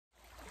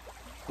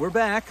We're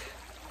back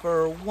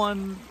for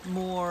one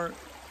more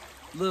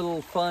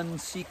little fun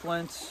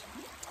sequence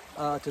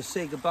to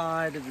say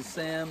goodbye to the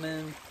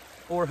salmon,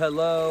 or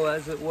hello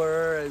as it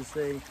were, as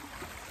they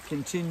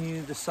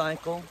continue the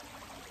cycle.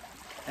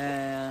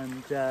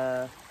 And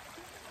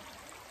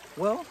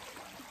well,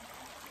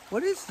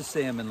 what is the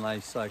salmon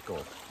life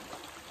cycle?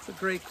 It's a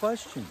great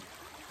question.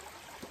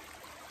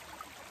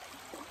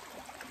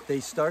 They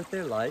start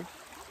their life,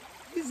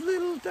 these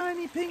little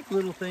tiny pink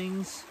little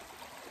things,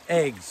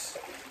 eggs.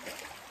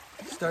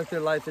 Start their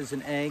life as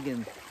an egg,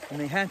 and when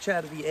they hatch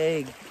out of the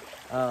egg,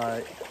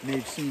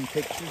 they've seen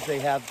pictures, they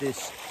have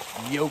this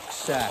yolk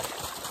sac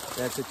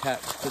that's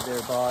attached to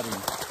their body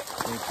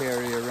they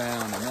carry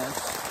around, and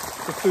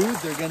that's the food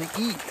they're gonna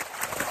eat.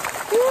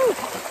 Woo!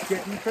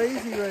 Getting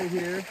crazy right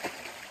here.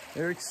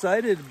 They're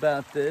excited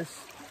about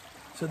this.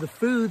 So the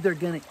food they're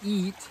gonna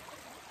eat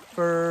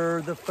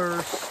for the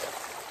first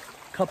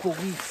couple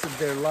weeks of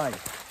their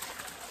life,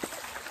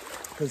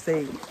 because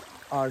they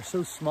are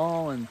so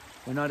small and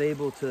they're not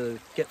able to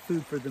get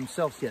food for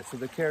themselves yet. So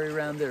they carry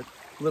around their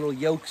little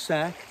yolk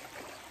sac,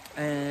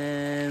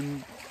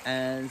 and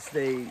as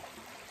they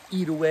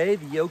eat away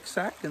the yolk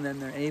sac, and then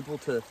they're able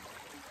to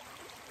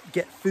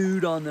get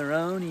food on their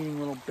own, eating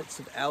little bits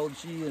of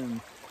algae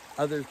and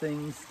other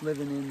things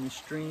living in the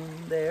stream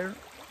there,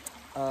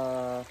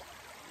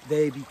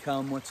 they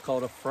become what's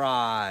called a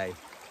fry.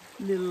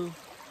 Little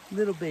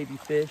baby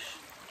fish,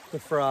 the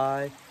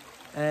fry.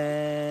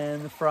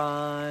 And the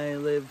fry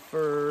live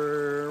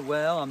for,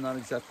 well, I'm not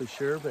exactly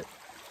sure, but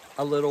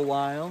a little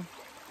while,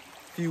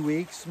 few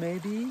weeks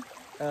maybe,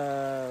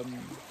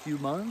 few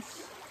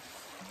months.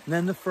 And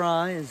then the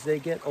fry, as they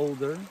get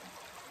older,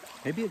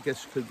 maybe I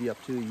guess it could be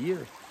up to a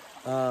year,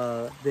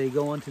 they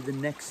go on to the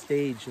next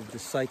stage of the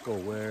cycle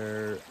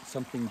where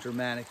something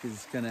dramatic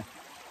is gonna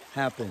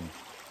happen.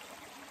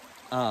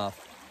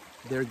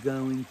 They're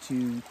going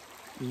to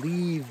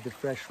leave the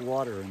fresh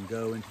water and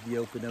go into the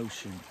open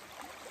ocean.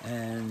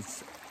 And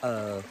it's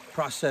a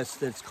process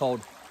that's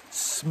called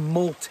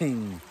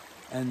smolting.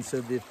 And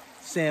so the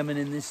salmon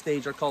in this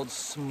stage are called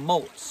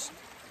smolts.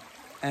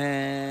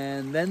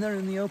 And then they're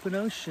in the open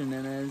ocean,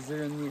 and as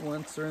they're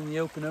once they're in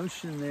the open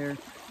ocean, they're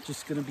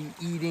just going to be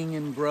eating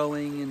and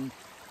growing and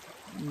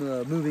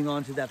moving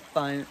on to that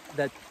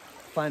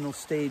final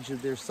stage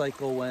of their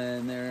cycle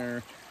when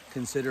they're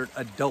considered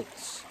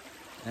adults.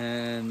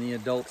 And the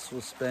adults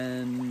will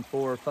spend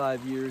 4 or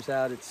 5 years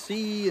out at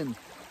sea and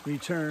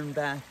return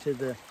back to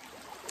the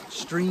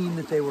stream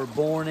that they were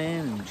born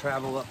in and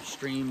travel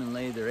upstream and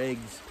lay their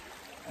eggs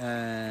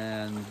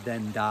and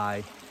then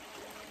die,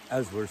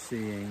 as we're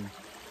seeing.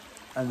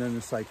 And then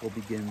the cycle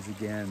begins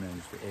again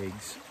as the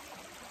eggs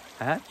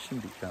hatch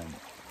and become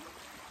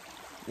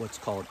what's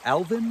called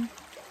alvin,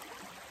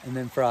 and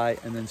then fry,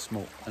 and then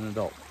smolt, an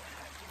adult.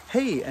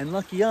 Hey, and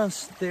lucky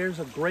us, there's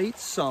a great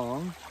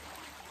song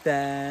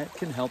that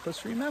can help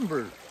us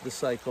remember the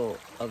cycle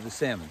of the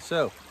salmon.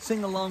 So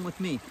sing along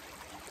with me.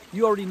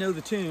 You already know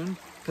the tune,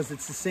 because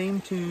it's the same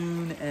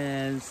tune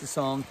as the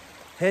song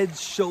Heads,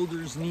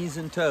 Shoulders, Knees,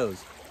 and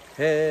Toes.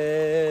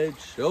 Head,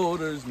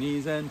 shoulders,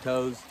 knees, and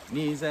toes,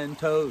 knees and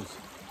toes.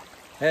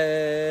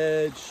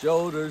 Head,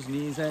 shoulders,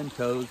 knees, and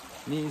toes,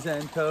 knees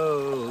and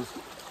toes.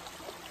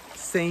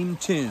 Same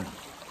tune.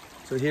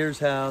 So here's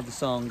how the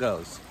song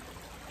goes.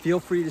 Feel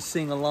free to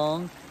sing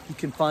along. You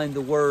can find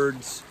the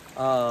words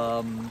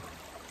below.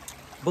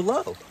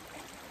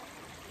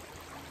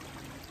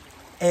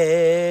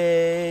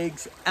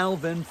 Eggs,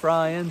 alvin,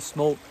 fry and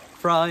smolt,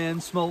 fry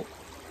and smolt.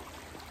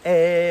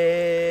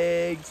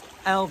 Eggs,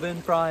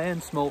 alvin, fry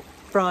and smolt,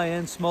 fry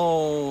and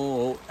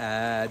smolt.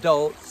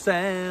 Adult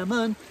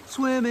salmon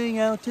swimming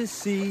out to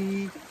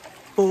sea,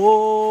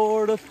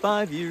 4 to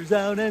 5 years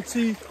out at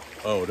sea.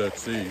 Out at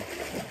sea.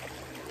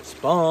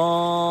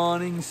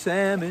 Spawning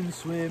salmon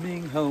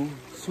swimming home,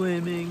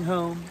 swimming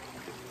home.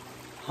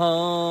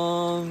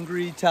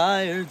 Hungry,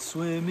 tired,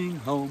 swimming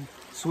home,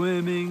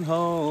 swimming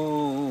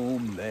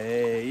home.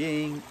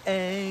 Laying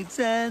eggs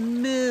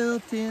and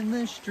milk in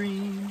the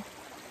stream.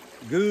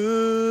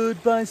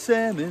 Goodbye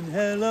salmon,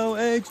 hello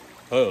eggs,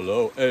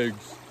 hello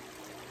eggs.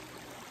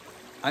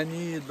 I knew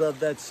you'd love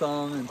that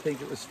song and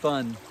think it was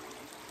fun.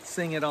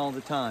 Sing it all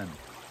the time.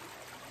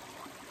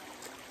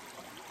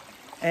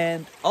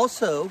 And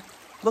also,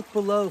 look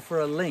below for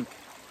a link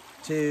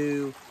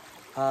to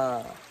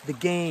the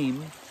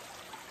game,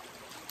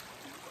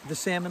 the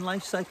Salmon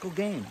Life Cycle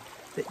game,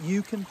 that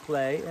you can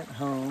play at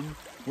home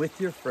with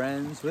your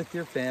friends, with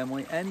your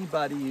family,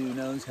 anybody who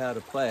knows how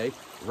to play.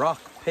 Rock,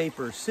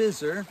 paper,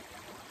 scissors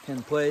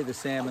can play the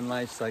Salmon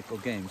Life Cycle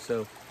game.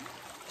 So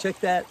check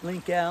that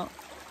link out.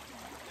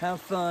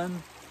 Have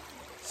fun.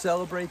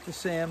 Celebrate the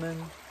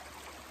salmon.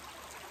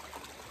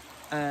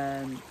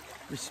 And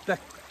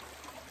respect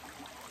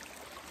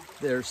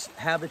their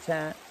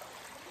habitat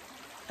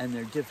and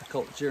their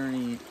difficult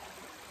journey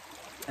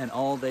and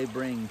all they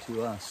bring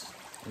to us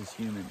as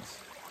humans.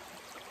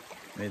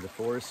 May the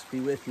forest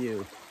be with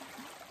you.